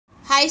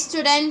Hi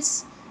students,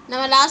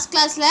 நம்ம last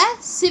classல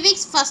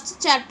civics first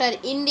chapter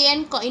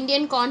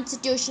Indian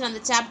constitution அந்த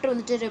chapter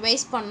வந்துட்டு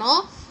revise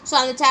பண்ணோம். So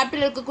அந்த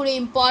chapterல இருக்கக்கூடிய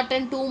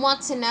important 2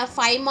 marks என்ன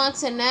 5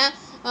 marks என்ன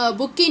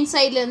book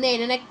insideல இருந்து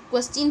என்னென்ன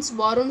questions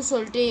வரும்னு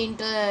சொல்லிட்டு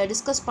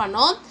டிஸ்கஸ்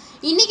பண்ணோம்.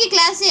 இன்னைக்கு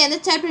கிளாஸ் எந்த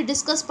chapter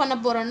டிஸ்கஸ்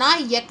பண்ண போறோம்னா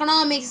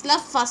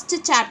economicsல first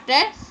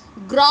chapter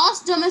gross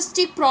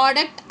domestic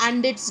product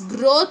and its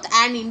growth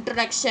and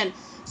introduction.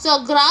 So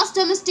gross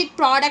domestic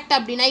product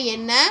அப்படினா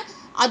என்ன,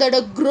 அதோட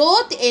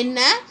growth என்ன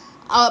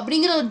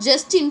அப்படிங்கிற ஒரு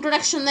ஜஸ்ட்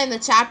இன்ட்ரோடக்ஷன் தான் இந்த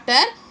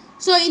சாப்டர்.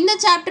 ஸோ இந்த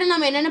சாப்டர்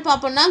நம்ம என்னென்ன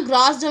பார்ப்போம்னா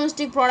கிராஸ்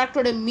டொமஸ்டிக்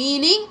ப்ராடக்டோட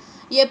மீனிங்,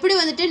 எப்படி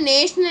வந்துட்டு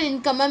நேஷ்னல்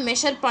இன்கம்மை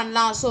மெஷர்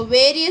பண்ணலாம், so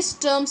various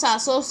terms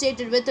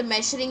associated with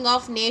measuring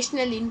of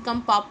national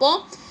income பார்ப்போம்.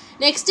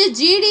 நெக்ஸ்ட்டு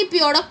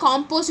ஜிடிபியோட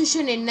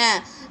காம்போசிஷன் என்ன,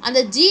 அந்த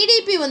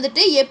ஜிடிபி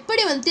வந்துட்டு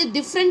எப்படி வந்துட்டு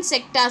டிஃப்ரெண்ட்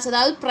செக்டார்ஸ்,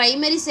 அதாவது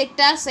primary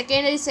sector,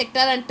 secondary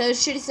sector and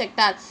tertiary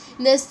sector,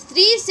 இந்த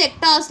 3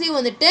 செக்டார்ஸ்லேயும்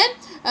வந்துட்டு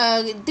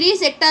 3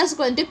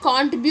 செக்டார்ஸ்க்கு வந்துட்டு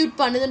கான்ட்ரிபியூட்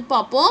பண்ணுதுன்னு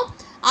பார்ப்போம்.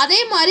 அதே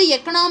மாதிரி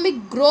எக்கனாமிக்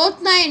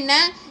க்ரோத்னா என்ன,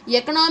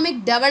 எக்கனாமிக்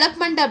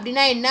டெவலப்மெண்ட்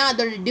அப்படின்னா என்ன,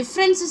 அதோட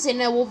டிஃப்ரென்சஸ்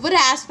என்ன, ஒவ்வொரு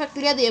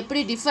ஆஸ்பெக்ட்லேயும் அது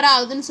எப்படி டிஃபர்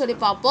ஆகுதுன்னு சொல்லி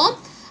பார்ப்போம்.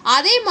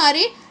 அதே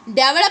மாதிரி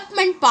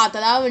டெவலப்மெண்ட் பார்த்து,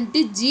 அதாவது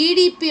வந்துட்டு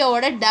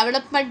ஜிடிபியோட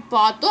டெவலப்மெண்ட்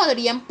பார்த்தும்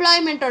அதோட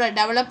எம்ப்ளாய்மெண்ட்டோட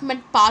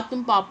டெவலப்மெண்ட்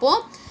பார்த்தும் பார்ப்போம்.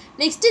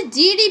 நெக்ஸ்ட்டு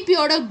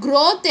ஜிடிபியோட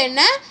க்ரோத்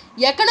என்ன,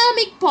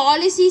 எக்கனாமிக்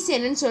பாலிசிஸ்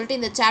என்னன்னு சொல்லிட்டு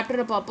இந்த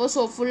சாப்டரை பார்ப்போம்.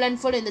 ஸோ ஃபுல் அண்ட்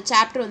ஃபுல் இந்த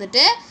சாப்டர்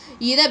வந்துட்டு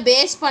இதை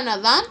பேஸ்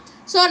பண்ணதான்.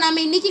 ஸோ நம்ம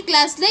இன்றைக்கி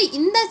கிளாஸில்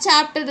இந்த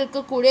சாப்டர்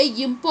இருக்கக்கூடிய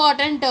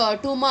இம்பார்ட்டண்ட்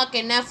 2 மார்க்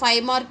என்ன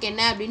 5 மார்க்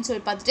என்ன அப்படின்னு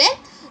சொல்லி பார்த்துட்டு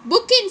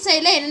புக்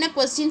இன்சைடில் என்னென்ன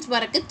கொஸ்டின்ஸ்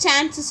வரக்கு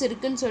சான்சஸ்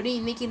இருக்குதுன்னு சொல்லி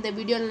இன்றைக்கி இந்த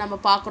வீடியோவில் நம்ம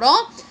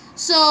பார்க்குறோம்.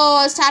 ஸோ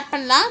ஸ்டார்ட்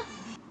பண்ணலாம்.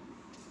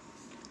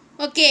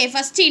 ஓகே,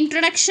 ஃபஸ்ட்டு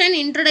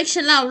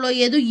இன்ட்ரடக்ஷன்லாம் அவ்வளோ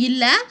எதுவும்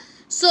இல்லை.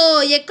 ஸோ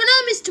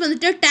எக்கனாமிஸ்ட்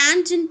வந்துட்டு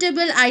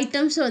டேஞ்சன்டபிள்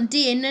ஐட்டம்ஸ்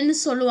வந்துட்டு என்னென்னு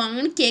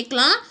சொல்லுவாங்கன்னு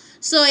கேட்கலாம்.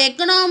 So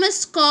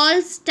economist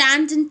calls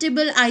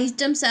டேஞ்சன்டபிள்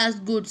items as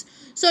goods.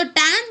 So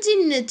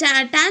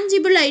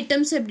tangible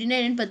items அப்படின்னா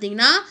என்னென்னு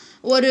பார்த்தீங்கன்னா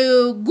ஒரு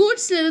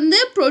கூட்ஸ்லேருந்து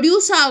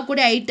ப்ரொடியூஸ்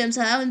ஆகக்கூடிய ஐட்டம்ஸ்,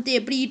 அதாவது வந்து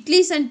எப்படி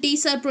இட்லிஸ் அண்ட்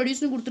டீஸ் ஆர்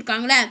ப்ரொடியூஸ்னு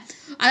கொடுத்துருக்காங்களே,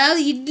 அதாவது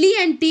இட்லி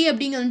அண்ட் டீ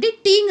அப்படிங்கிறது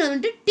வந்துட்டு டீங்கிறது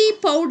வந்துட்டு டீ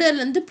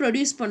பவுடர்லேருந்து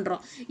ப்ரொடியூஸ்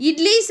பண்ணுறோம்,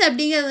 இட்லிஸ்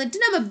அப்படிங்கிறது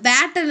வந்துட்டு நம்ம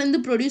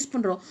பேட்டர்லேருந்து ப்ரொடியூஸ்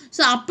பண்ணுறோம்.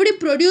 ஸோ அப்படி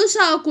ப்ரொடியூஸ்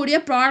ஆகக்கூடிய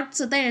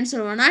ப்ராடக்ட்ஸை தான் என்ன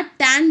சொல்லுவோம்னா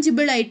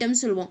டேஞ்சிபிள்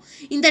ஐட்டம்ஸ் சொல்லுவோம்.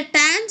 இந்த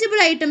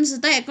டேஞ்சிபிள் ஐட்டம்ஸ்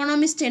தான்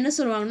எக்கனாமிஸ்ட் என்ன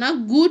சொல்லுவாங்கன்னா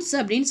கூட்ஸ்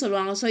அப்படின்னு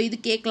சொல்லுவாங்க. ஸோ இது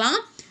கேட்கலாம்.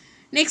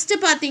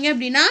 நெக்ஸ்ட்டு பார்த்தீங்க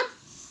அப்படின்னா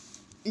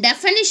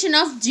definition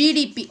of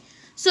GDP.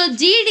 So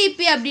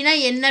GDP அப்படின்னா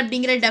என்ன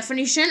அப்படிங்கிற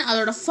டெஃபனிஷன்,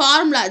 அதோட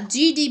formula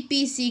GDP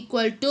is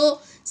equal to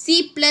C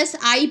plus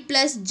I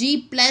plus G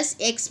plus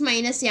X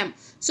minus M.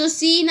 So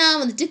சினா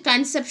வந்துட்டு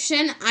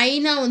கன்சப்ஷன்,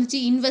 ஐனா வந்துட்டு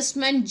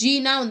இன்வெஸ்ட்மெண்ட்,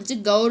 ஜினா வந்துட்டு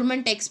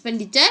government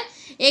expenditure,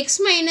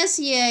 X minus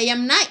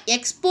எம்னா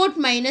export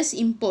minus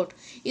import.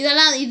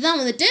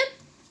 இதுதான் வந்துட்டு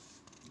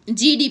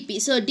ஜிடிபி.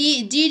 ஸோ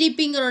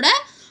ஜிடிபிங்கிறோட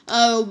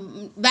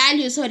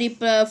வேல்யூ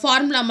இப்போ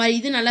ஃபார்முலா மாதிரி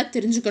இது நல்லா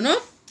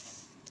தெரிஞ்சுக்கணும்.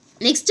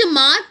 நெக்ஸ்ட்டு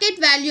மார்க்கெட்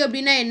வேல்யூ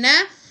அப்படின்னா என்ன,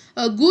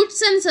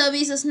 குட்ஸ் அண்ட்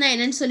சர்வீசஸ்னால்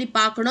என்னன்னு சொல்லி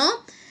பார்க்கணும்.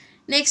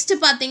 நெக்ஸ்ட்டு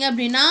பார்த்தீங்க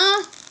அப்படின்னா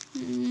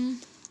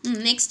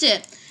next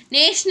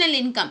national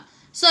income.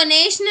 So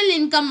national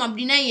income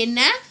அப்படின்னா என்ன,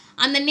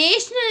 அந்த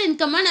நேஷ்னல்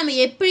இன்கம்மை நம்ம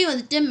எப்படி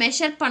வந்துட்டு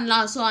மெஷர்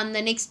பண்ணலாம். ஸோ அந்த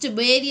next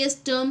various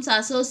terms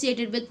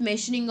associated with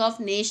measuring of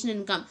national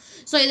income.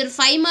 So இது ஒரு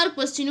 5 மார்க்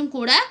கொஸ்டினும்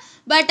கூட.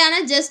 பட்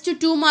ஆனால் ஜஸ்ட்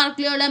 2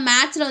 மார்க்லேயோ இல்லை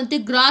மேத்ஸில் வந்துட்டு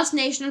cross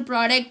national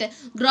product,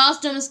 gross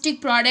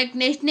domestic product,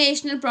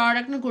 national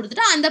ப்ராடக்ட்னு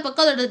கொடுத்துட்டு அந்த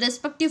பக்கம் அதோட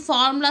ரெஸ்பெக்டிவ்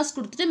ஃபார்முலாஸ்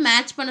கொடுத்துட்டு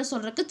மேட்ச் பண்ண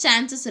சொல்கிறதுக்கு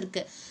சான்சஸ்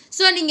இருக்குது.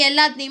 ஸோ நீங்கள்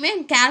எல்லாத்தையுமே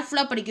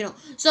கேர்ஃபுல்லாக படிக்கணும்.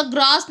 ஸோ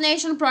கிராஸ்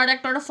நேஷனல்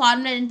ப்ராடக்டோட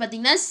ஃபார்முலா என்னென்னு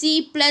பார்த்தீங்கன்னா சி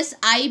ப்ளஸ்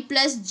ஐ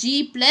plus G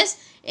plus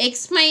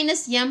X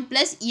minus M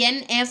plus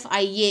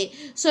என்எஃப்ஐஏ.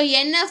 So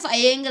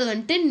என்எஃப்ஐஏங்கிறது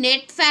வந்துட்டு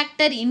நெட்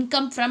ஃபேக்டர்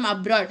இன்கம் ஃப்ரம்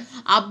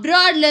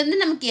அப்ராட்லேருந்து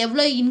நமக்கு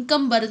எவ்வளோ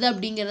இன்கம் வருது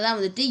அப்படிங்கிறதா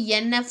வந்துட்டு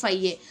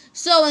என்எஃப்ஐஏ.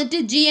 ஸோ வந்துட்டு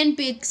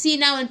ஜிஎன்பி,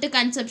 சினா வந்துட்டு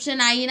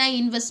கன்சப்ஷன், ஐனா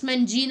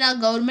இன்வெஸ்ட்மெண்ட், ஜினா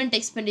government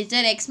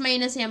expenditure, X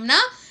minus எம்னா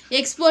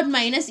export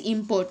minus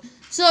import.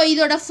 So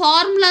இதோட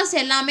ஃபார்முலாஸ்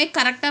எல்லாமே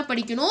கரெக்டாக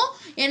படிக்கணும்.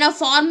 ஏன்னா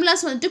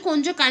ஃபார்முலாஸ் வந்துட்டு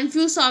கொஞ்சம்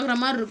கன்ஃபியூஸ் ஆகிற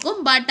மாதிரி இருக்கும்.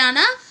 பட்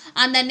ஆனால்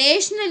அந்த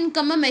நேஷ்னல்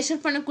இன்கம்மை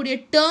மெஷர் பண்ணக்கூடிய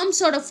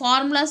டேர்ம்ஸோட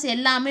ஃபார்முலாஸ்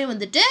எல்லாமே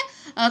வந்துட்டு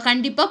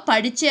கண்டிப்பாக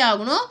படித்தே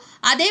ஆகணும்.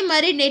 அதே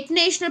மாதிரி நெட்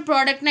நேஷ்னல்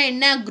ப்ராடக்ட்னா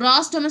என்ன,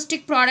 கிராஸ்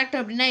டொமஸ்டிக் ப்ராடக்ட்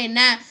அப்படின்னா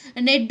என்ன,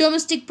 நெட்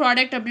டொமஸ்டிக்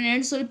ப்ராடக்ட்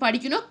அப்படின்னு சொல்லி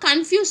படிக்கணும்.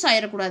 கன்ஃபியூஸ்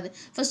ஆகிடக்கூடாது.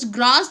 First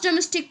gross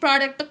domestic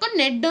ப்ராடக்ட்டுக்கும்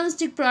net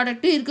domestic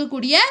ப்ராடக்ட்டும்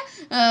இருக்கக்கூடிய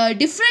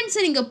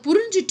டிஃப்ரென்ஸை நீங்கள்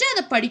புரிஞ்சுட்டு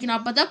அதை படிக்கணும்.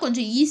 அப்போ தான்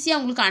கொஞ்சம் ஈஸியாக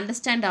உங்களுக்கு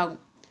அண்டர்ஸ்டாண்ட் ஆகும்.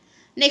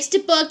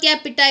 Next per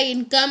capita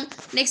income,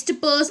 next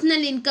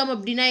personal income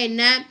அப்படின்னா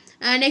என்ன,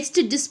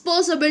 நெக்ஸ்ட்டு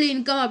டிஸ்போசபிள்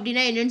இன்கம்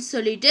அப்படின்னா என்னன்னு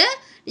சொல்லிட்டு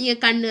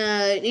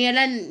நீங்கள்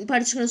எல்லாம்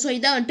படிச்சுக்கணும். ஸோ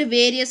இதான் வந்துட்டு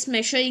various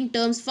measuring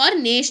terms for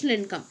national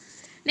income.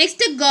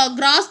 Next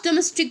gross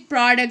domestic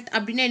product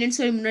அப்படின்னா என்னென்னு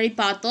சொல்லி முன்னாடி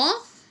பார்த்தோம்.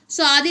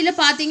 ஸோ அதில்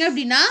பார்த்தீங்க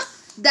அப்படின்னா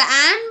த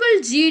annual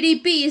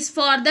GDP is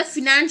for the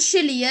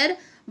financial year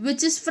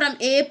which is from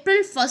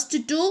April 1st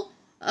to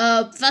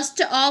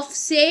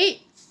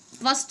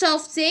 1st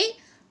of say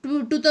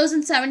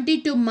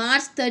 2017 to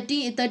March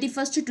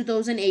 31st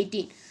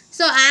 2018.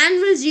 So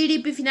annual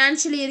GDP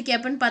financial இயருக்கு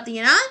எப்போன்னு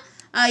பார்த்தீங்கன்னா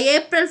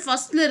ஏப்ரல்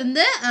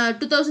ஃபஸ்ட்லேருந்து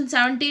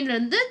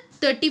 2017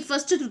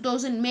 31st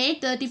 2000 மே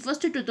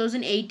 31st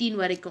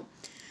 2018 வரைக்கும்.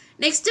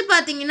 நெக்ஸ்ட்டு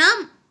பார்த்தீங்கன்னா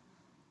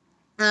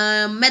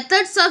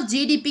methods of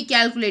GDP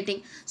calculating.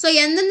 So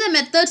எந்தெந்த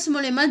methods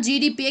மூலயமா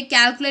ஜிடிபியை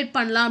calculate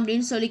பண்ணலாம்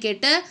அப்படின்னு சொல்லி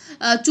கேட்டு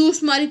சூஸ்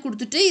மாதிரி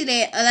கொடுத்துட்டு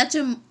இதில்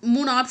ஏதாச்சும்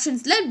 3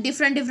 ஆப்ஷன்ஸில்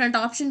டிஃப்ரெண்ட்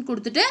ஆப்ஷன்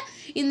கொடுத்துட்டு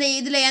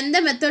இதில் எந்த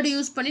மெத்தட்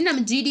யூஸ் பண்ணி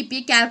நம்ம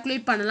ஜிடிபியை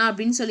கேல்குலேட் பண்ணலாம்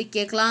அப்படின்னு சொல்லி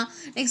கேட்கலாம்.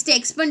 நெக்ஸ்ட்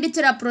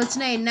எக்ஸ்பெண்டிச்சர்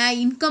அப்ரோச்னா என்ன,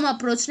 இன்கம்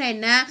அப்ரோச்னா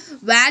என்ன,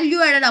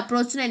 வேல்யூ ஆடட்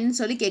அப்ரோச்னா என்னன்னு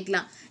சொல்லி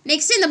கேட்கலாம்.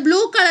 நெக்ஸ்ட் இந்த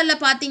ப்ளூ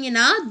கலரில்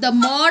பார்த்தீங்கன்னா the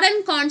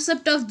modern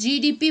concept of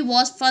GDP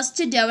was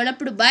first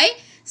developed by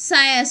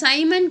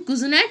Simon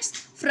Kuznets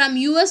from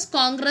US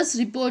Congress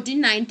report in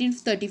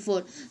 1934.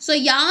 So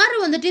யார்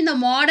வந்துட்டு இந்த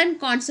மாடர்ன்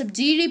கான்செப்ட்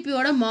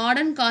ஜிடிபியோட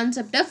மாடர்ன்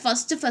கான்செப்டை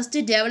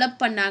ஃபஸ்ட்டு டெவலப்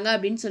பண்ணாங்க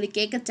அப்படின்னு சொல்லி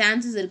கேட்க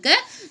சான்சஸ்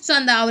இருக்குது. ஸோ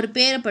அந்த அவர்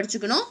பேரை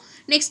படிச்சுக்கணும்.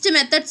 Next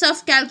methods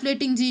of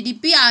calculating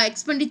GDP,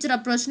 expenditure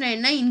அப்ரோச்னா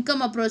என்ன,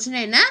 இன்கம்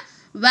அப்ரோச்னா என்ன,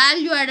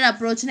 வேல்யூ ஆடட்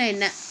அப்ரோச்னா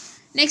என்ன.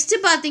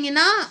 நெக்ஸ்ட்டு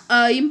பார்த்தீங்கன்னா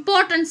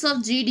இம்பார்ட்டன்ஸ்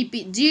ஆஃப்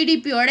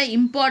ஜிடிபியோட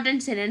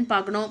இம்பார்ட்டன்ஸ் என்னன்னு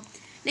பார்க்கணும்.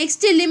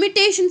 நெக்ஸ்ட்டு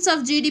லிமிட்டேஷன்ஸ்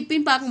ஆஃப்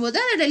ஜிடிபின்னு பார்க்கும்போது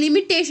அதோட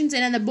லிமிட்டேஷன்ஸ்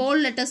என்ன, அந்த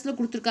போல்ட் லெட்டர்ஸில்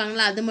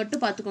கொடுத்துருக்காங்களா அது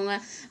மட்டும் பார்த்துக்கோங்க.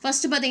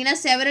 ஃபஸ்ட்டு பார்த்தீங்கன்னா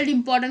several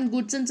important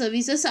goods and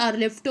services are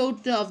left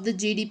out of the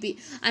GDP.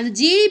 அந்த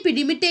ஜிடிபி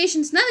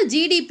லிமிட்டேஷன்ஸ்னால் அந்த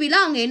ஜிடிபியில்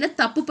அவங்க என்ன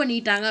தப்பு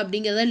பண்ணிட்டாங்க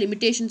அப்படிங்கிறத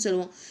லிமிட்டேஷன்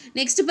சொல்லுவோம்.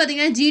 நெக்ஸ்ட்டு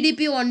பார்த்தீங்கன்னா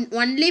GDP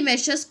only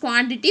measures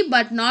quantity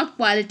but not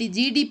quality.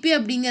 GDP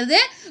அப்படிங்கிறது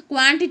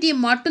குவான்டிட்டியை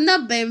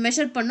மட்டும்தான்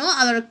மெஷர் பண்ணும்,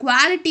 அதோட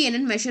குவாலிட்டி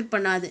என்னன்னு மெஷர்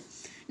பண்ணாது.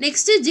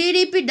 Next,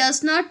 GDP does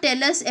not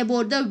tell us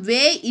about the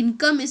way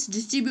income is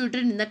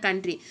distributed in the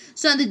country.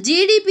 So, அந்த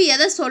GDP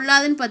எதை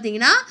சொல்லாதுன்னு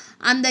பார்த்தீங்கன்னா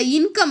அந்த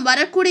இன்கம்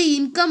வரக்கூடிய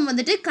இன்கம்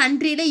வந்துட்டு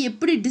கண்ட்ரியில்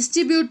எப்படி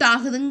டிஸ்ட்ரிபியூட்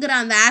ஆகுதுங்கிற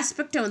அந்த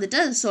ஆஸ்பெக்டை வந்துட்டு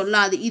அது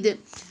சொல்லாது இது.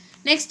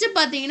 நெக்ஸ்ட்டு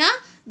பார்த்தீங்கன்னா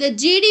the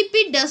GDP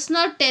does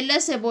not tell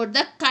us about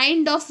the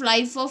kind of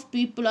life of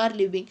people are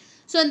living.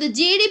 So அந்த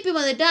ஜிடிபி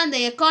வந்துட்டு அந்த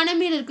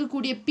எக்கானமியில்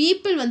இருக்கக்கூடிய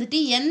பீப்புள் வந்துட்டு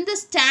எந்த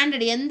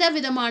ஸ்டாண்டர்ட் எந்த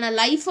விதமான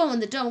லைஃப்பை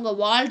வந்துட்டு அவங்க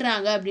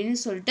வாழ்கிறாங்க அப்படின்னு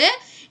சொல்லிட்டு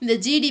இந்த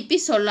ஜிடிபி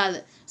சொல்லாது.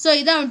 ஸோ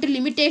இதான் வந்துட்டு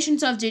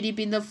லிமிட்டேஷன்ஸ் ஆஃப்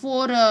ஜிடிபி. இந்த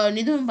 4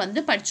 இதுவும்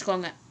வந்து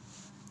படிச்சுக்கோங்க.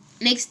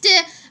 நெக்ஸ்ட்டு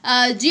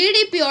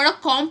ஜிடிபியோட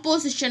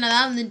காம்போசிஷன்,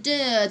 அதாவது வந்துட்டு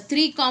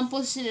 3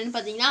 காம்போசிஷன்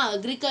பார்த்தீங்கன்னா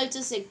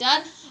agriculture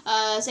sector,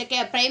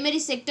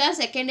 primary sector,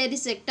 secondary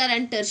sector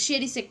and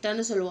tertiary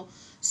செக்டார்னு சொல்லுவோம்.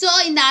 ஸோ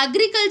இந்த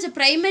agriculture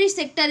primary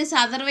sector is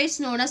otherwise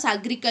known as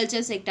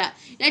agriculture sector,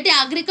 இல்லாட்டி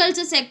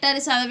agriculture sector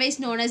is otherwise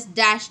known as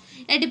dash,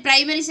 இல்லாட்டி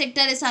primary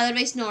sector is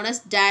otherwise known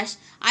as dash.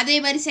 அதே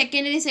மாதிரி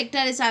secondary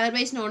sector is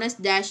otherwise known as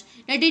dash,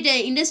 இல்லாட்டி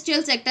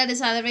industrial sector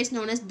is otherwise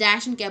known as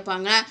டேஷ்னு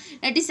கேட்பாங்க.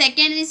 இல்லாட்டி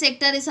secondary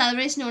sector is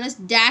otherwise known as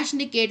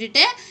டேஷ்னு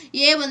கேட்டுட்டு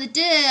ஏ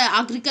வந்துட்டு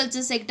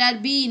agriculture sector,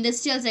 B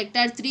industrial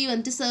sector, 3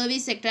 வந்துட்டு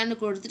service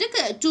செக்டார்னு கொடுத்துட்டு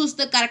choose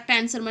the correct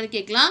answer மாதிரி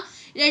கேட்கலாம்.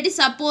 இல்லாட்டி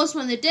சப்போஸ்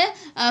வந்துட்டு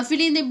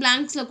fill in the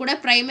blanksல கூட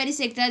primary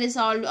sector is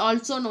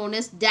also known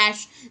as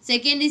dash,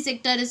 secondary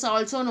sector is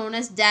also known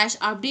as dash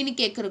அப்படின்னு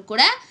கேட்கறது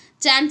கூட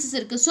சான்சஸ்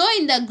இருக்குது. ஸோ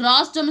இந்த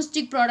கிராஸ்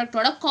டொமஸ்டிக்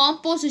ப்ராடக்டோட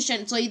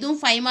காம்போசிஷன், ஸோ இதுவும்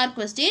 5 மார்க்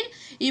கொஸ்டின்,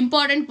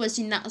 இம்பார்ட்டன்ட்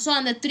கொஸ்டின் தான். ஸோ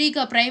அந்த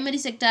 3 ப்ரைமரி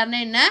செக்டார்னா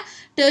என்ன,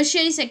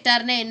 டெர்ஷியரி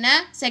செக்டார்னா என்ன,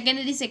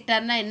 செகண்டரி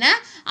செக்டார்னா என்ன,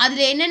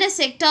 அதில் என்னென்ன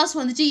செக்டார்ஸ்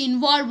வந்துட்டு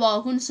இன்வால்வ்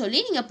ஆகும்னு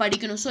சொல்லி நீங்கள்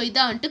படிக்கணும். ஸோ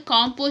இதான் வந்துட்டு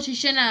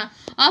composition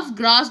of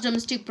gross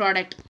domestic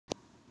product.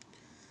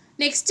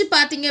 Next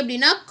பார்த்தீங்க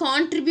அப்படின்னா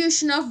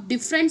contribution of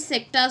different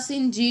sectors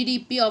in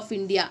GDP of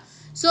India.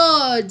 So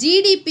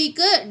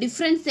ஜிடிபிக்கு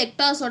different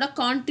செக்டார்ஸோட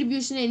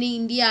contribution என்ன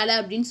இந்தியாவில்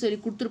அப்படின்னு சொல்லி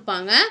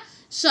கொடுத்துருப்பாங்க.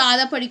 ஸோ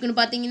அதை படிக்கணும்.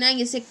 பார்த்தீங்கன்னா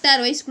இங்கே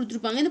செக்டார் வைஸ்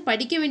கொடுத்துருப்பாங்க. இது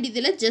படிக்க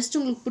வேண்டியதில்லை, ஜஸ்ட்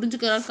உங்களுக்கு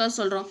புரிஞ்சுக்கிறதுக்காக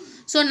சொல்கிறோம்.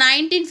 ஸோ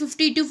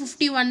 1950 to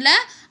 51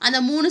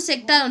 அந்த 3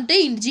 செக்டார்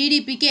வந்துட்டு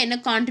ஜிடிபிக்கு என்ன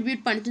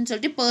கான்ட்ரிபியூட் பண்ணுச்சுன்னு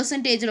சொல்லிட்டு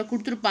பெர்சன்டேஜில்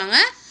கொடுத்துருப்பாங்க.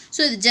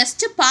 ஸோ இது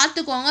ஜஸ்ட்டு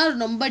பார்த்துக்கோங்க,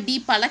 ரொம்ப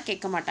டீப்பாலாம்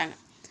கேட்க மாட்டாங்க.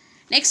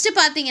 நெக்ஸ்ட்டு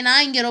பார்த்தீங்கன்னா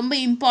இங்கே ரொம்ப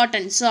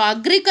இம்பார்ட்டன்ட். ஸோ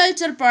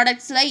அக்ரிகல்ச்சர்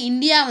ப்ராடக்ட்ஸில்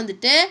இந்தியா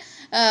வந்துட்டு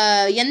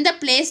எந்த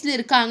பிளேஸில்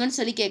இருக்காங்கன்னு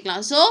சொல்லி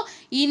கேட்கலாம். So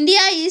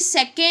India is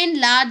second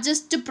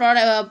largest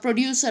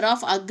producer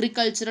of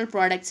agricultural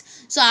products.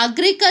 So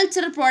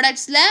agricultural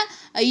ப்ராடக்ட்ஸில்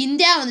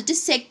India வந்துட்டு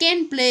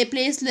செகண்ட்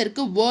பிளேஸில்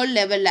இருக்குது வேர்ல்டு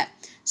லெவலில்.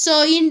 So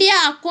India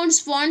accounts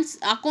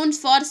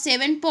for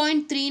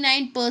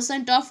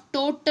 7.39% of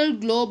total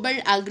global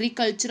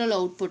agricultural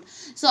output.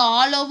 So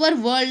all over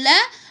world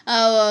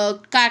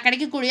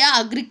கிடைக்கக்கூடிய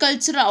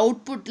அக்ரிகல்ச்சரல்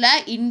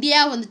அவுட்புட்டில் இந்தியா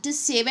வந்துட்டு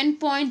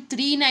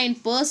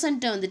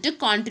 7.39% வந்துட்டு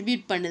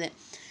கான்ட்ரிபியூட் பண்ணுது.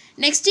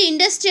 நெக்ஸ்ட்டு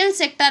இண்டஸ்ட்ரியல்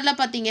செக்டாரில்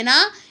பார்த்தீங்கன்னா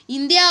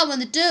இந்தியா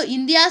வந்துட்டு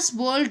India's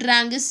world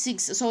rank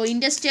 6. So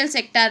industrial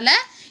செக்டாரில்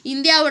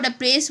இந்தியாவோட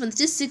பிளேஸ்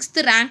வந்துட்டு 6th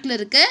ரேங்க்கில்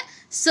இருக்குது.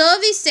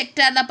 சர்வீஸ்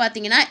செக்டாரில்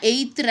பார்த்தீங்கன்னா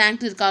 8th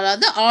ரேங்க்கில் இருக்குது,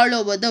 அதாவது ஆல்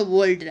ஓவர் த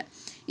வேர்ல்டு.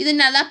 இது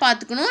நல்லா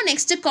பார்த்துக்கணும்.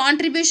 Next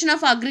contribution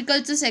of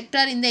agriculture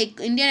sector இந்த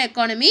Indian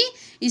economy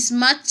is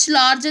much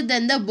larger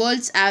than the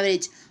world's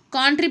average.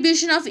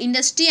 Contribution of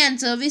industry and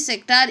service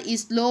sector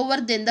is lower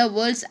than the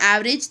world's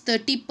average,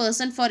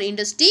 30% for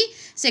industry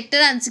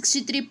sector and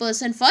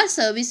 63% for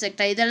service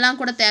sector. இதெல்லாம்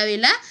கூட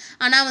தேவையில்லை.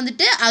 ஆனால்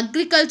வந்துட்டு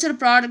agriculture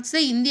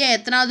ப்ராடக்ட்ஸில் India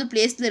எத்தனாவது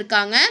பிளேஸில்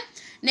இருக்காங்க,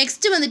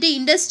 next வந்துட்டு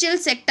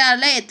industrial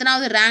செக்டாரில்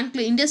எத்தனாவது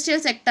ரேங்க்கில்,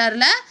 இண்டஸ்ட்ரியல்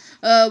செக்டாரில்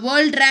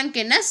வேர்ல்டு ரேங்க்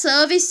என்ன,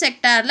 சர்வீஸ்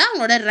செக்டாரில்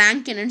அவங்களோட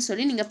ரேங்க் என்னன்னு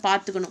சொல்லி நீங்கள்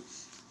பார்த்துக்கணும்.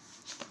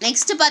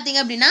 நெக்ஸ்ட்டு பார்த்தீங்க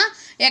அப்படின்னா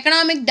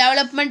எக்கனாமிக்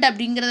டெவலப்மெண்ட்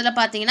அப்படிங்கிறதுல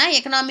பார்த்தீங்கன்னா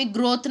எக்கனாமிக்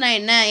க்ரோத்னா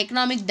என்ன,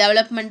 எக்கனாமிக்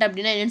டெவலப்மெண்ட்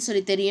அப்படின்னா என்னன்னு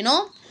சொல்லி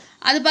தெரியணும்.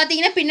 அது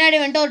பார்த்தீங்கன்னா பின்னாடி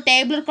வந்துட்டு ஒரு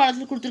டேபிள்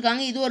காலத்தில்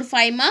கொடுத்துருக்காங்க, இது ஒரு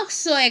 5 மார்க்ஸ்.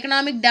 ஸோ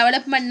எக்கனாமிக்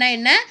டெவலப்மெண்ட்னா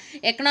என்ன,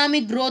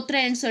 எக்கனாமிக் க்ரோத்னா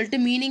என்னன்னு சொல்லிட்டு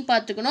மீனிங்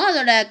பார்த்துக்கணும்,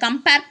 அதோட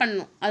கம்பேர்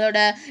பண்ணணும், அதோட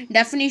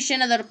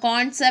டெஃபினிஷன், அதோட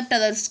கான்செப்ட்,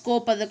 அதோட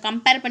ஸ்கோப், அதை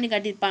கம்பேர் பண்ணி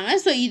காட்டியிருப்பாங்க.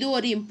 ஸோ இது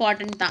ஒரு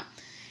இம்பார்ட்டன்ட் தான்.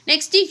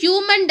 நெக்ஸ்ட்டு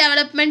ஹியூமன்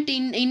டெவலப்மெண்ட்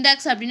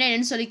இண்டெக்ஸ் அப்படின்னா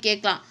என்னன்னு சொல்லி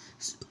கேட்கலாம்.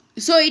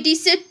 So it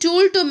is a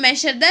tool to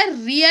measure the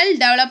real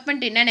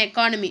development in an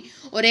economy.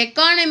 ஒரு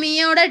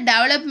எக்கானமியோட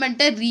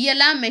டெவலப்மெண்ட்டை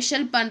ரியலாக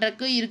மெஷர்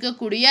பண்ணுறதுக்கு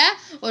இருக்கக்கூடிய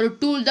ஒரு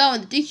டூல் தான்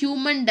வந்துட்டு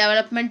ஹியூமன்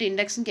டெவலப்மெண்ட்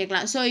இண்டெக்ஸ்னு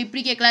கேட்கலாம். ஸோ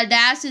இப்படி கேட்கலாம்,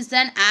 days is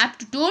an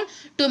opt tool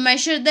to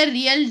measure the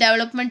real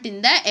development in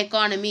the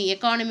economy.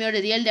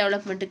 எக்கானமியோட real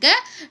டெவலப்மெண்ட்டுக்கு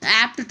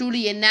opt tool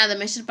என்ன, அதை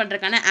மெஷர்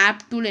பண்ணுறதுக்கான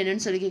ஆப்ட் டூல்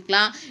என்னன்னு சொல்லி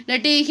கேட்கலாம்.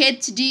 இல்லாட்டி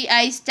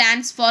HDI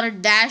ஸ்டாண்ட்ஸ் ஃபார்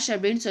டேஷ்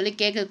அப்படின்னு சொல்லி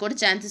கேட்கறதுக்கு ஒரு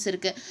சான்சஸ்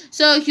இருக்குது.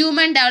 So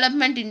human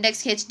development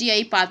index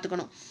HDI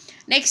பார்த்துக்கணும்.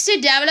 Next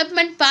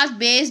development path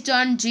based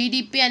on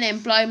GDP and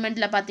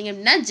எம்ப்ளாய்மெண்ட்டில் பார்த்தீங்க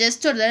அப்படின்னா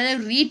ஜஸ்ட் ஒரு தடவை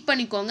ரீட்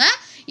பண்ணிக்கோங்க,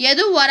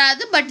 எதுவும்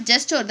வராது, பட்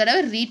ஜஸ்ட் ஒரு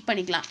தடவை ரீட்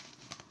பண்ணிக்கலாம்.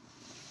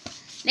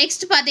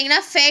 நெக்ஸ்ட் பார்த்தீங்கன்னா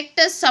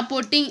ஃபேக்டர்ஸ்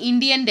சப்போர்ட்டிங்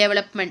இந்தியன்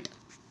டெவலப்மெண்ட்,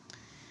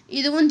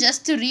 இதுவும்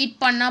ஜஸ்ட் ரீட்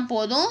பண்ணால்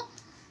போதும்.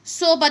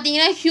 ஸோ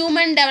பார்த்தீங்கன்னா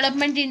ஹியூமன்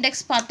டெவலப்மெண்ட்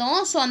இண்டெக்ஸ் பார்த்தோம்.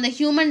 ஸோ அந்த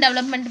ஹியூமன்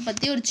டெவலப்மெண்ட்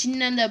பற்றி ஒரு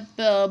சின்ன அந்த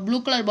ப்ளூ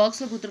கலர்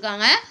பாக்ஸில்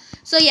கொடுத்துருக்காங்க.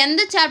 ஸோ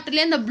எந்த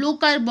சாப்டர்லேயும் அந்த ப்ளூ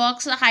கலர்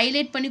பாக்ஸில்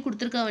ஹைலைட் பண்ணி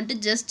கொடுத்துருக்க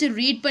வந்துட்டு ஜஸ்ட்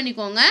ரீட்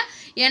பண்ணிக்கோங்க,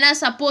 ஏன்னா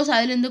சப்போஸ்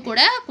அதுலேருந்து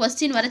கூட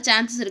கொஸ்டின் வர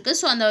சான்சஸ் இருக்குது.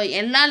 ஸோ அந்த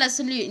எல்லா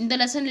லெசன்லையும், இந்த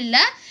லெசன்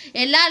இல்லை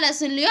எல்லா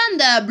லெசன்லேயும்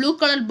அந்த ப்ளூ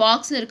கலர்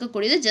பாக்ஸில்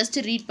இருக்கக்கூடியது ஜஸ்ட்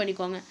ரீட்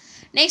பண்ணிக்கோங்க.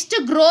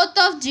 Next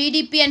growth of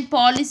GDP and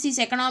policies,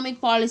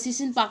 economic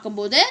பாலிசிஸ்ன்னு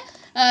பார்க்கும்போது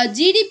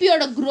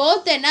ஜிடிபியோட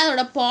க்ரோத் என்ன,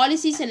 அதோட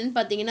பாலிசிஸ் என்னன்னு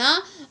பார்த்தீங்கன்னா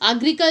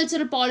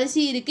அக்ரிகல்ச்சரல்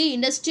பாலிசி இருக்குது,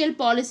 இண்டஸ்ட்ரியல்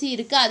பாலிசி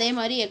இருக்குது, அதே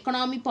மாதிரி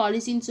எக்கனாமி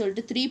பாலிசின்னு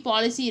சொல்லிட்டு 3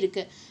 பாலிசி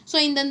இருக்குது. ஸோ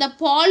இந்த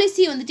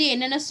பாலிசி வந்துட்டு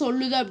என்னென்ன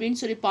சொல்லுது அப்படின்னு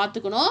சொல்லி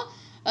பார்த்துக்கணும்.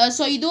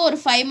 ஸோ இது ஒரு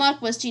 5 மார்க்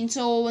கொஸ்டின்.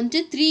 ஸோ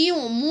வந்துட்டு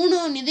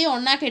 3 இதையும்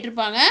ஒன்றா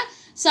கேட்டிருப்பாங்க.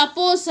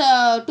 சப்போஸ்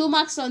 2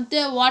 மார்க்ஸ் வந்துட்டு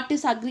வாட்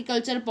இஸ்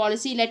அக்ரிகல்ச்சர்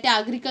பாலிசி, இல்லாட்டி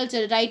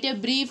agriculture right a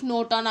brief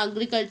note on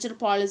agriculture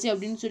policy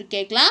அப்படின்னு சொல்லி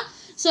கேட்கலாம்.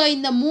 ஸோ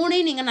இந்த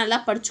 3ஐயும் நீங்கள் நல்லா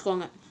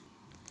படிச்சுக்கோங்க,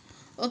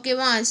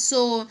 ஓகேவா. ஸோ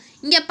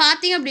இங்கே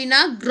பார்த்தீங்க அப்படின்னா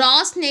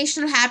கிராஸ்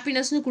நேஷ்னல்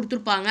ஹாப்பினஸ்னு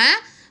கொடுத்துருப்பாங்க.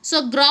 ஸோ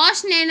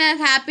கிராஸ்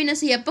நேஷனல்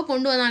ஹாப்பினஸ் எப்போ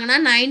கொண்டு வந்தாங்கன்னா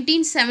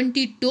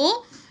 1972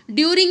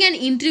 during an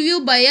interview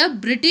by a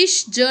British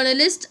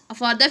journalist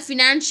for the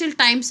Financial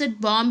Times at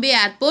Bombay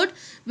Airport,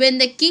 when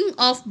the King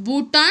of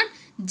Bhutan,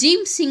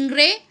 Jim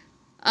Singray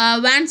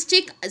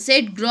Vanstick,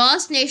 said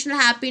gross national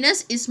happiness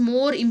is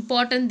more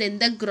important than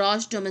the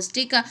gross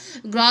domestic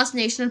gross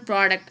national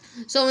product.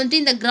 So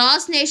வந்துட்டு இந்த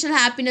gross national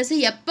happiness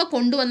எப்போ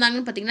கொண்டு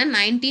வந்தாங்கன்னு பார்த்தீங்கன்னா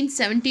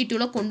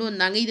 1972 கொண்டு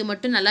வந்தாங்க. இது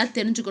மட்டும் நல்லா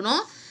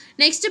தெரிஞ்சுக்கணும்.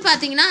 நெக்ஸ்ட்டு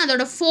பார்த்தீங்கன்னா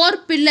அதோட 4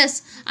 pillars,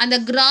 அந்த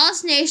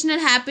கிராஸ்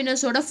நேஷ்னல்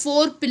ஹாப்பினஸோட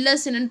 4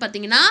 pillars என்னென்னு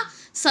பார்த்தீங்கன்னா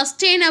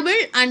sustainable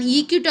and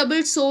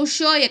equitable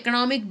socio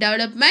economic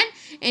development,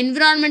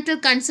 environmental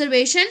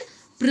conservation,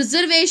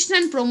 preservation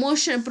and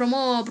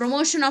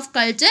promotion of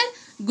culture,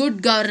 good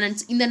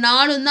governance. இந்த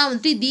 4 தான்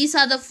வந்துட்டு these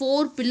are the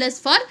 4 pillars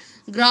for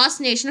cross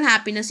national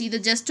happiness. இதை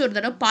ஜஸ்ட் ஒரு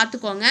தடவை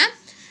பார்த்துக்கோங்க.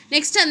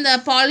 நெக்ஸ்ட் அந்த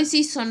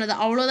பாலிசிஸ் சொன்னது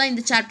அவ்வளோதான்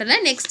இந்த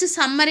சாப்டரில். நெக்ஸ்ட்டு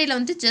சம்மரியில்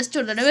வந்து ஜஸ்ட்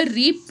ஒரு தடவை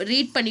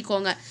ரீட்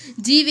பண்ணிக்கோங்க.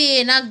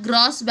 ஜிவிஏனா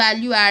கிராஸ்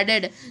வேல்யூ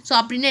ஆடட். ஸோ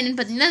அப்படின்னு என்னென்னு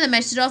பார்த்தீங்கன்னா the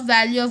measure of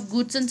value of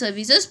goods and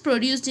services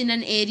produced in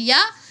an area,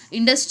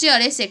 industry or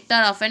a sector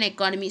of an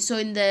economy. So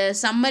இந்த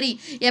சம்மரி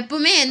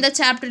எப்பவுமே எந்த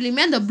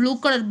சாப்டர்லையுமே அந்த ப்ளூ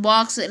கலர்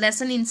பாக்ஸ்,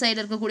 லெசன்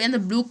இன்சைடில் இருக்கக்கூடிய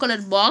அந்த blue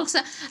colour box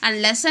and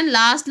lesson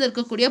லாஸ்ட்டில்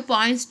இருக்கக்கூடிய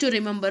பாயிண்ட்ஸ் டு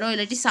ரிமெம்பரோ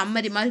இல்லாட்டி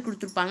summary மாதிரி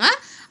கொடுத்துருப்பாங்க,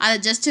 அதை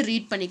ஜஸ்ட்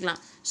ரீட்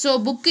பண்ணிக்கலாம். ஸோ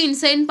புக்கு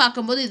இன்சைட்னு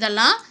பார்க்கும்போது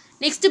இதெல்லாம்.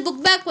 நெக்ஸ்ட்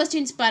புக் பேக்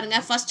கொஸ்டின்ஸ்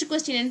பாருங்கள். ஃபர்ஸ்ட்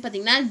கொஸ்டின் என்னன்னு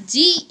பார்த்தீங்கன்னா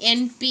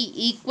GNP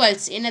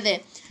ஈக்குவல்ஸ் என்னது,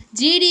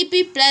 GDP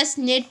plus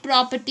net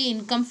property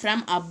income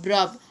from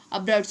abroad.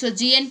 So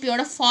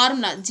GNPயோட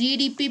formula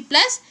GDP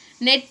plus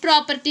net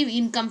property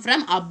income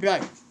from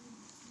abroad.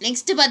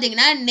 Next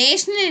பார்த்தீங்கன்னா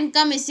national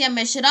income is a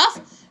measure of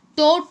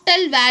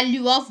total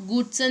value of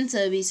goods and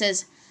services.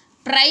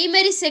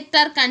 Primary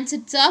sector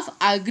consists of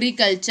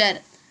agriculture.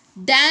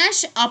 Dash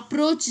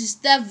approach is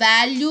the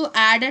value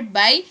added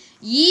by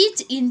each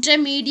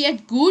intermediate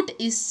good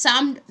is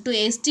summed to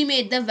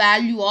estimate the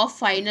value of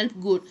final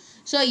good.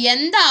 So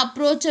எந்த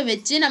அப்ரோச்சை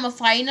வச்சு நம்ம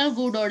final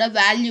குடோட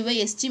வேல்யூவை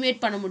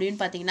estimate பண்ண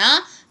முடியும்னு பார்த்தீங்கன்னா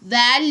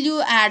value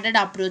added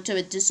அப்ரோச்சை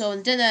வச்சு. So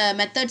வந்துட்டு இந்த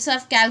மெத்தட்ஸ்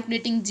ஆஃப்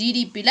கேல்குலேட்டிங்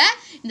ஜிடிபியில்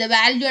இந்த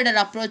வேல்யூ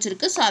ஆடட் அப்ரோச்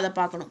இருக்குது. ஸோ அதை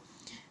பார்க்கணும்.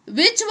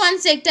 Which one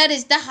sector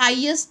is the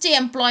highest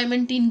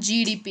employment in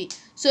GDP?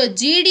 So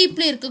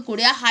ஜிடிபியில்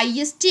இருக்கக்கூடிய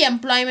ஹையஸ்ட்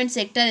எம்ப்ளாய்மெண்ட்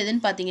செக்டர்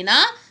எதுன்னு பார்த்தீங்கன்னா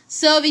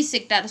சர்வீஸ்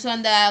செக்டார். ஸோ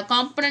அந்த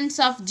காம்பனன்ட்ஸ்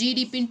ஆஃப்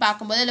ஜிடிபின்னு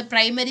பார்க்கும்போது அதில்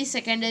ப்ரைமரி,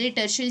 செகண்டரி,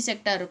 டெர்ஷியரி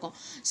செக்டார் இருக்கும்.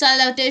 ஸோ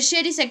அதில்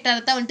டெர்ஷியரி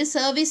செக்டார் தான் வந்துட்டு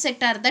சர்வீஸ்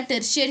செக்டார் தான்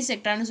டெர்ஷியரி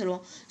செக்டார்னு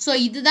சொல்லுவோம். ஸோ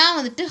இதுதான்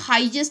வந்துட்டு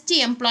ஹையஸ்ட்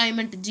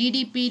எம்ப்ளாய்மெண்ட்,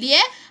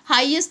 ஜிடிபிலேயே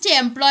ஹையஸ்ட்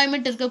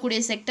எம்ப்ளாய்மெண்ட்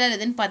இருக்கக்கூடிய செக்டார்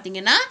எதுன்னு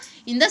பார்த்தீங்கன்னா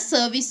இந்த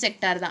சர்வீஸ்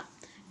செக்டார் தான்.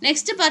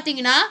 நெக்ஸ்ட்டு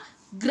பார்த்தீங்கன்னா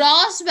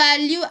gross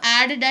value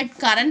added at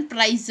current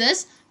prices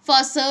for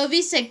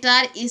service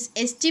sector is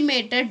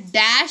estimated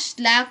dash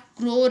lakh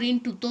crore in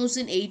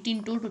 2018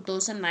 to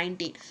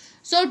 2019.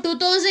 So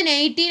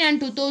 2018 and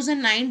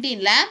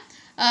 2019 ல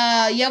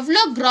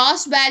எவ்வளோ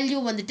கிராஸ் வேல்யூ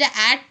வந்துட்டு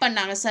ஆட்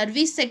பண்ணாங்க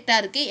சர்வீஸ்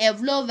செக்டருக்கு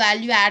எவ்வளோ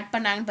வேல்யூ ஆட்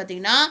பண்ணாங்கன்னு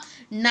பார்த்தீங்கன்னா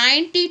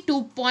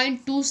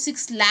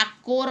 92.26 lakh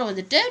கோரை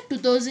வந்துட்டு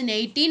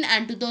 2018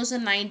 and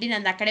 2019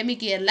 அந்த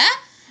அகாடமிக் இயரில்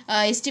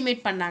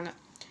எஸ்டிமேட் பண்ணாங்க.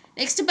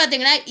 நெக்ஸ்ட்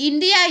பார்த்தீங்கன்னா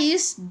India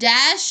is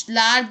dash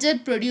larger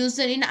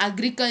producer in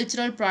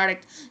agricultural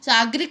product. So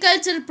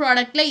agricultural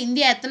ப்ராடக்டில்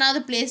India எத்தனாவது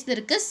பிளேஸில்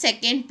இருக்குது?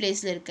 செகண்ட்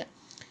பிளேஸில் இருக்குது.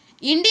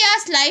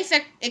 India's life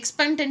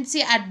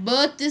expectancy at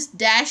birth is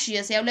dash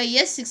years. எவ்வளோ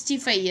years?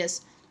 65 years.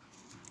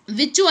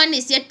 Which one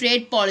is a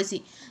trade policy?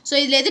 So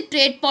இதில் எது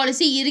ட்ரேட்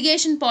பாலிசி?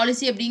 இரிகேஷன்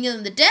பாலிசி அப்படிங்கிறது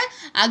வந்துட்டு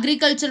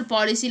அக்ரிகல்ச்சர்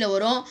பாலிசியில்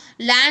வரும்.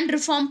 லேண்ட்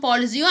ரிஃபார்ம்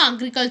பாலிசியும்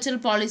அக்ரிகல்ச்சர்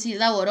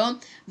பாலிசியில் தான் வரும்.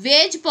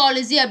 வேஜ்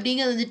பாலிசி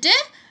அப்படிங்கிறது வந்துட்டு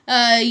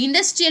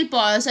இண்டஸ்ட்ரியல்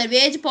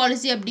வேஜ்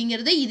பாலிசி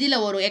அப்படிங்கிறது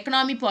இதில் வரும்,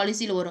 எக்கனாமி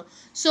பாலிசியில் வரும்.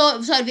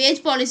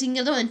 வேஜ்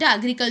பாலிசிங்கிறது வந்துட்டு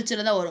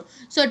அக்ரிகல்ச்சரில் தான் வரும்.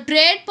 ஸோ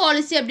ட்ரேட்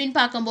பாலிசி அப்படின்னு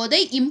பார்க்கும்போது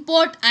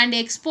இம்போர்ட் அண்ட்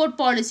எக்ஸ்போர்ட்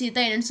பாலிசி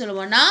தான் என்னென்னு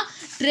சொல்லுவோம்னா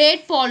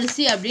ட்ரேட்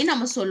பாலிசி அப்படின்னு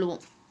நம்ம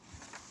சொல்லுவோம்.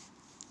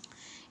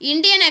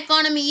 Indian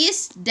economy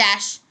is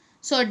dash.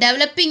 So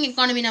developing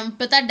economy நம்ம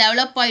இப்போ தான்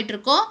டெவலப் ஆகிட்டு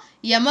இருக்கோம்.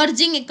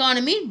 Emerging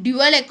economy,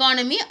 dual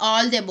economy,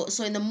 all the above.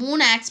 So இந்த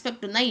 3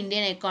 ஆஸ்பெக்டும் தான்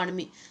இந்தியன்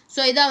எக்கானமி. ஸோ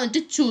இதான்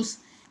வந்துட்டு choose.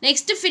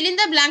 Next fill in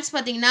the blanks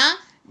பார்த்தீங்கன்னா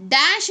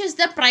dash is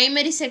the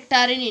primary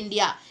sector in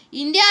India.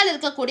 இந்தியாவில்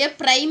இருக்கக்கூடிய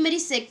பிரைமரி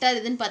செக்டார்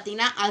எதுன்னு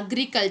பார்த்தீங்கன்னா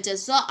agriculture.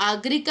 So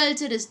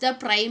agriculture is the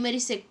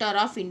primary sector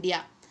of India.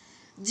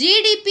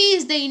 GDP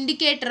is the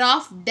indicator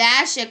of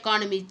dash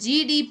economy.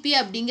 GDP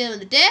அப்படிங்கிறது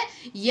வந்துட்டு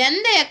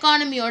எந்த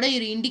எக்கானமியோட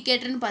ஒரு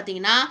இண்டிகேட்டர்னு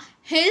பார்த்தீங்கன்னா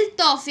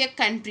health of a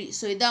country.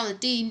 So இதான்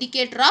வந்துட்டு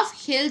indicator of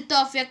health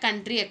of a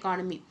country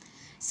economy.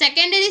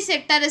 Secondary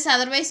sector is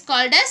otherwise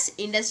called as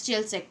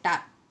industrial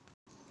sector.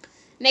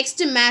 Next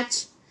match.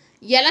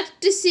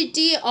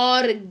 Electricity or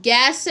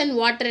gas and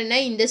water in a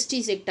industry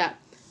sector.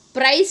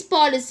 Price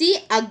policy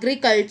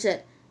agriculture.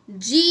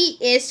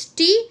 GST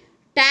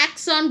tax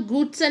on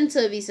goods and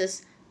services.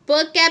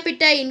 Per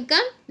capita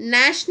income,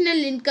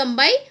 national income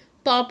by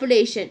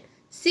population.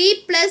 C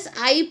plus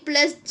I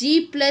plus G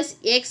plus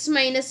X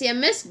minus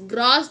MS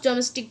gross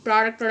domestic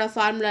product oda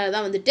formula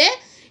தான் வந்துட்டு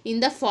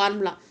இந்த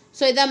formula.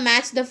 So இதை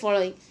match the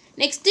following.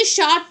 Next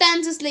short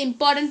ஆன்சர்ஸில்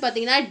important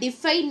பார்த்தீங்கன்னா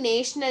define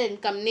national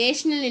income.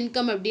 National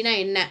income அப்படின்னா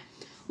என்ன?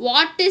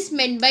 What is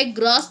men by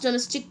gross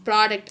domestic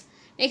product.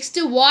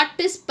 Next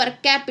what is per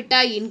capita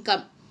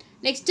income.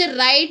 Next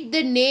right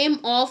the name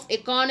of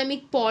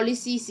economic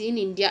policies in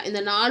India.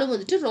 இந்த 4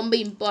 வந்துட்டு ரொம்ப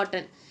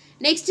important.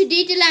 Next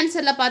detail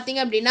ஆன்சரில் பார்த்தீங்க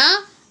அப்படின்னா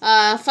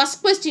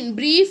first question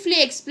briefly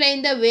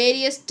explain the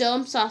various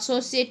terms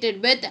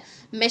associated with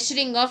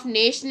measuring of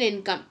national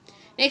income.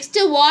 Next,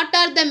 what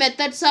are the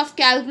methods of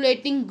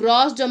calculating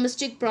gross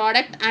domestic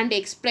product and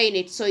explain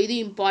it. So, இது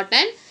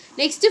important.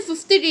 Next,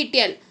 fifth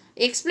detail.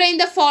 Explain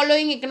the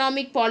following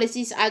economic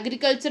policies.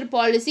 Agriculture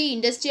policy,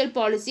 industrial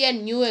policy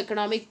and new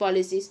economic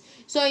policies.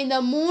 So,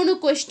 இந்த 3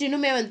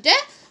 questionுமே வந்துட்டு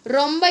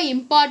ரொம்ப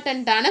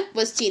இம்பார்ட்டண்ட்டான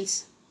questions.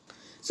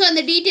 So,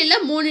 அந்த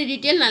டீட்டெயிலில் 3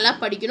 detail நல்லா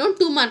படிக்கணும்.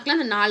 2 மார்க்கில்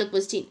அந்த 4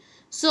 question.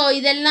 ஸோ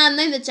இதெல்லாம்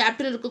தான் இந்த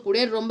சாப்டர்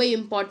இருக்கக்கூடிய ரொம்ப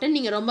இம்பார்ட்டன்ட்.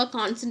 நீங்கள் ரொம்ப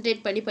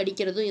கான்சென்ட்ரேட் பண்ணி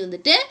படிக்கிறதும்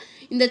வந்துட்டு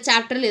இந்த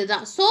சாப்டரில்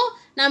இதுதான். ஸோ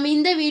நம்ம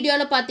இந்த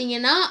வீடியோவில்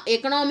பார்த்தீங்கன்னா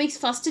எக்கனாமிக்ஸ்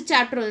ஃபஸ்ட்டு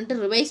சாப்டர் வந்துட்டு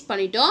ரிவைஸ்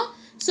பண்ணிட்டோம்.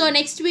 ஸோ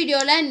நெக்ஸ்ட்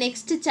வீடியோவில்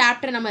நெக்ஸ்ட்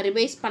சாப்டர் நம்ம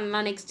ரிவைஸ்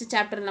பண்ணலாம். நெக்ஸ்ட்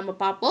சாப்டர் நம்ம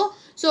பார்ப்போம்.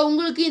 ஸோ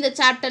உங்களுக்கு இந்த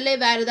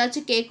சாப்டரில் வேறு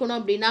ஏதாச்சும் கேட்கணும்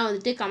அப்படின்னா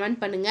வந்துட்டு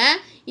கமெண்ட் பண்ணுங்கள்.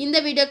 இந்த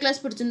வீடியோ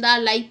கிளாஸ் பிடிச்சிருந்தா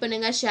லைக்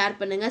பண்ணுங்கள், ஷேர்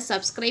பண்ணுங்கள்,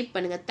 சப்ஸ்கிரைப்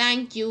பண்ணுங்கள்.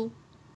 தேங்க்யூ.